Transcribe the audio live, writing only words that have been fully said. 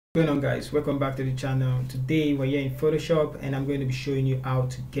What's going on, guys? Welcome back to the channel. Today we're here in Photoshop and I'm going to be showing you how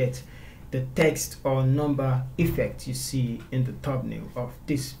to get the text or number effect you see in the thumbnail of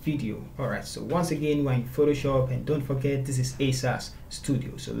this video. Alright, so once again we're in Photoshop, and don't forget this is ASAS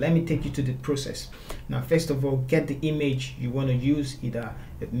Studio. So let me take you to the process. Now first of all, get the image you want to use, either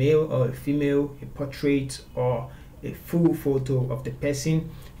a male or a female, a portrait or a full photo of the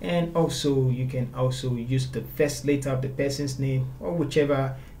person, and also you can also use the first letter of the person's name or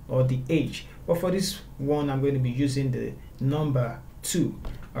whichever, or the age. But for this one I'm going to be using the number 2.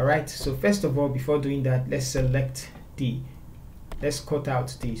 All right, so first of all, before doing that, let's cut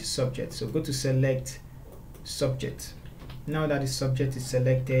out the subject. So go to select subject. Now that the subject is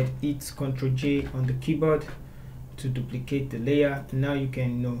selected, hit Ctrl J on the keyboard to duplicate the layer. Now you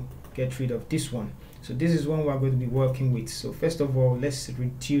can get rid of this one. So this is one we're going to be working with. So first of all, let's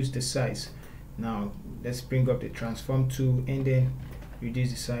reduce the size. Now let's bring up the transform tool and then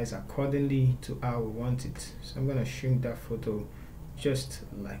reduce the size accordingly to how we want it. So I'm going to shrink that photo just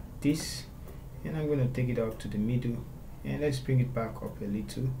like this, and I'm going to take it up to the middle, and let's bring it back up a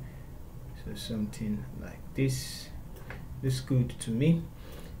little, so something like this looks good to me.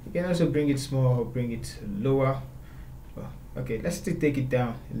 You can also bring it small or bring it lower. Okay, let's still take it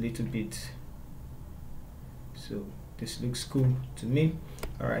down a little bit, so this looks cool to me.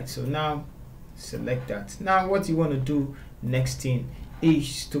 All right, so now select that. Now what you want to do next thing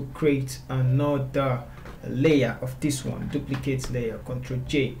is to create another layer of this one. Duplicate layer, Ctrl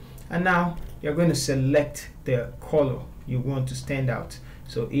J, and now you're going to select the color you want to stand out,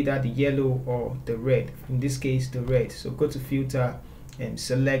 so either the yellow or the red, in this case the red. So go to filter and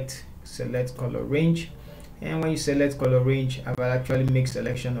select color range, and when you select color range, I will actually make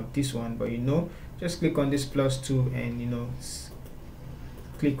selection of this one, but just click on this plus tool and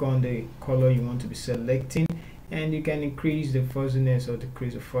click on the color you want to be selecting, and you can increase the fuzziness or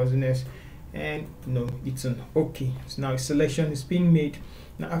decrease the fuzziness, and it's an okay. So now selection is being made.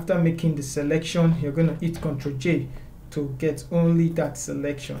 Now after making the selection, you're going to hit Ctrl J to get only that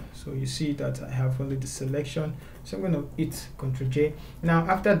selection. So you see that I have only the selection, so I'm going to hit Ctrl J. Now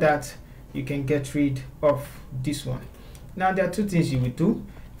after that, you can get rid of this one. Now there are two things you will do.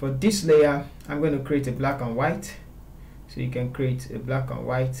 For this layer, I'm going to create a black and white, so you can create a black and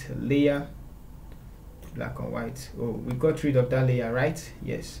white layer. Black and white. Oh, we got rid of that layer, right?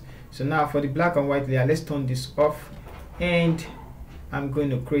 Yes. So now for the black and white layer, let's turn this off, and I'm going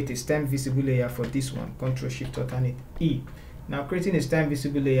to create a stem visible layer for this one. Ctrl Shift Alternate E. Now creating a stem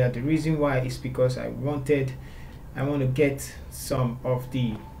visible layer, the reason why is because I want to get some of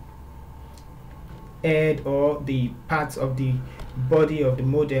the head or the parts of the body of the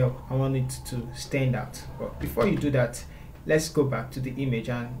model. I want it to stand out. But before you do that, let's go back to the image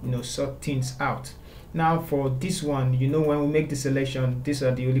and sort things out. Now for this one, when we make the selection, these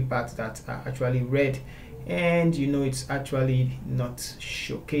are the only parts that are actually red, and it's actually not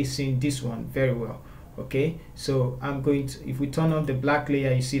showcasing this one very well. Okay, so I'm going to, if we turn on the black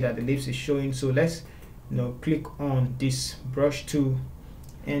layer, you see that the lips is showing. So let's click on this brush tool,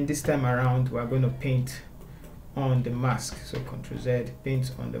 and this time around we're going to paint on the mask. So Ctrl Z,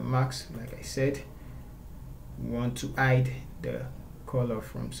 paint on the mask. Like I said, we want to hide the color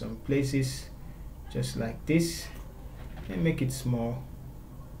from some places, just like this, and make it small.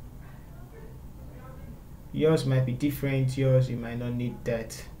 Yours might be different, yours you might not need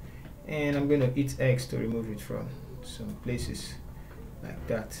that, and I'm going to hit X to remove it from some places like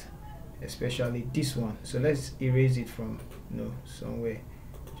that, especially this one. So let's erase it from somewhere,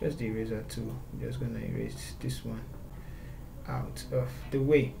 just the eraser tool. I'm just going to erase this one out of the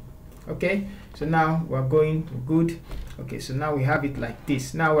way. Okay, so now we're going good. Okay, so now we have it like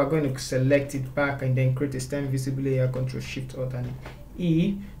this. Now we're going to select it back and then create a stem visible layer. Ctrl Shift Alternate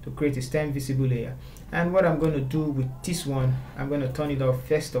E to create a stem visible layer. And what I'm going to do with this one, I'm going to turn it off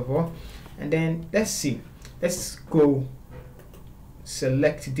first of all, and then let's go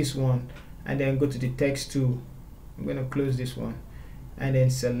select this one and then go to the text tool. I'm going to close this one and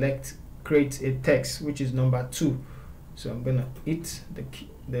then select create a text, which is number 2. So I'm going to hit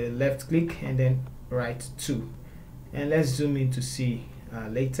the left click and then right 2, and let's zoom in to see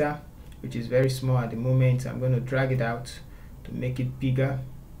later, which is very small at the moment. I'm going to drag it out to make it bigger,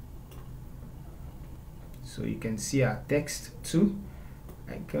 so you can see our text too.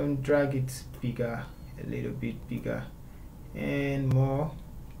 I can drag it bigger, a little bit bigger, and more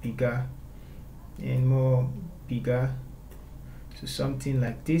bigger, and more bigger, so something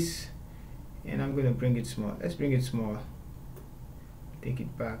like this. And I'm going to bring it small. Let's bring it small, take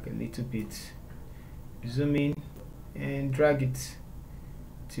it back a little bit, zoom in and drag it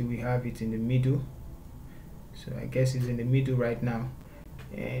till we have it in the middle. So I guess it's in the middle right now.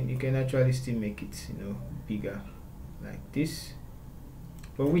 and you can actually still make it, you know, bigger like this,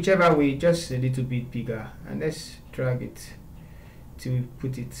 but whichever way, just a little bit bigger. And let's drag it to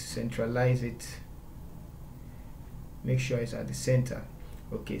put it, centralize it, make sure it's at the center.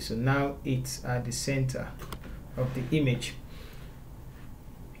 Okay, so now it's at the center of the image.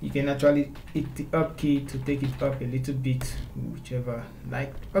 You can actually hit the up key to take it up a little bit, whichever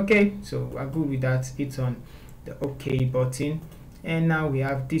like. Okay, so we're good with that. Hit on the OK button, and now we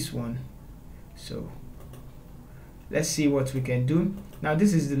have this one. So let's see what we can do. Now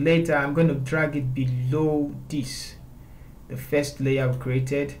this is the layer. I'm going to drag it below this, the first layer we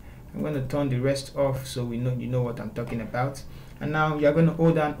created. I'm going to turn the rest off so we know, you know what I'm talking about. And now you're going to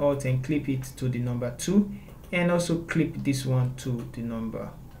hold down Alt and clip it to the number 2, and also clip this one to the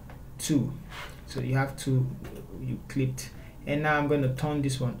number 2. So you have to, you clipped, and now I'm going to turn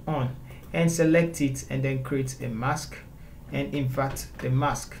this one on and select it, and then create a mask and invert the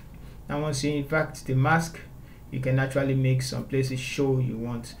mask. Now once you invert the mask, you can actually make some places show you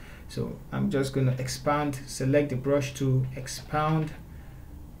want. So I'm just going to expand, select the brush tool, expand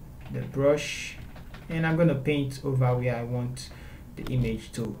the brush, and I'm going to paint over where I want the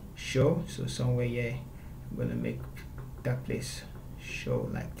image to show. So somewhere here, I'm going to make that place show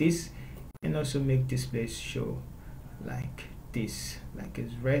like this, and also make this place show like this, like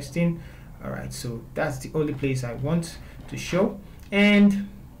it's resting. Alright, so that's the only place I want to show, and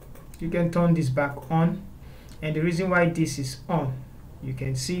you can turn this back on. And the reason why this is on, you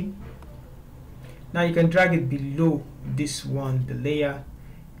can see now you can drag it below this one, the layer,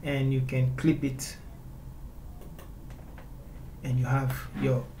 and you can clip it, and you have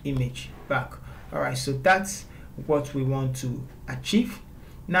your image back. Alright, so that's what we want to achieve.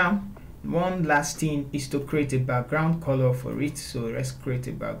 Now one last thing is to create a background color for it. So let's create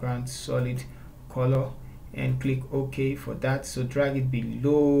a background solid color and click OK for that. So drag it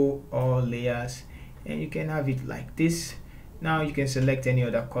below all layers, and you can have it like this. Now you can select any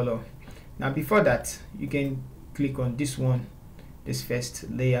other color. Now before that, you can click on this one, this first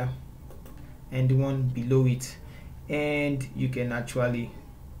layer, and the one below it, and you can actually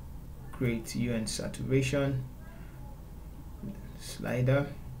create hue and saturation slider.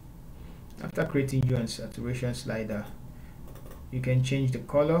 After creating hue and saturation slider, you can change the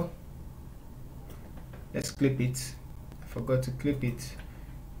color. Let's clip it. I forgot to clip it.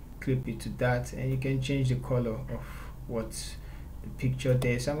 Clip it to that, and you can change the color of what the picture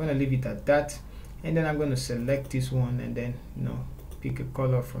there. So I'm going to leave it at that, and then I'm going to select this one, and then, you know, pick a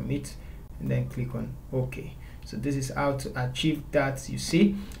color from it, and then click on OK. So this is how to achieve that, you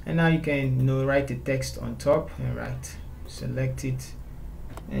see. And now you can, you know, write the text on top, and select it,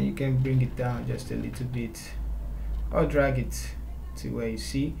 and you can bring it down just a little bit, or drag it to where you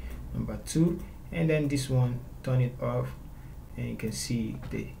see number 2, and then this one, turn it off, and you can see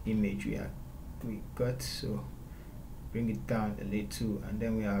the image we got. So bring it down a little, and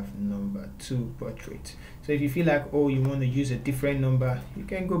then we have number 2 portrait. So if you feel like, oh, you want to use a different number, you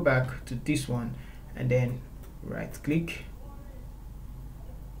can go back to this one, and then right click,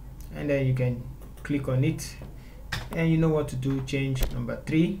 and then you can click on it, and you know what to do. Change number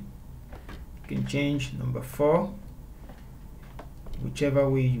 3, you can change number 4, whichever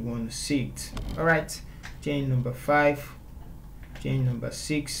way you want to see it. Alright, change number 5, change number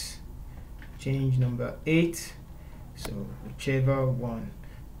 6, change number 8, so whichever one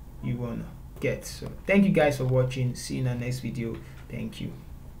you want to get. So thank you guys for watching. See you in the next video. Thank you.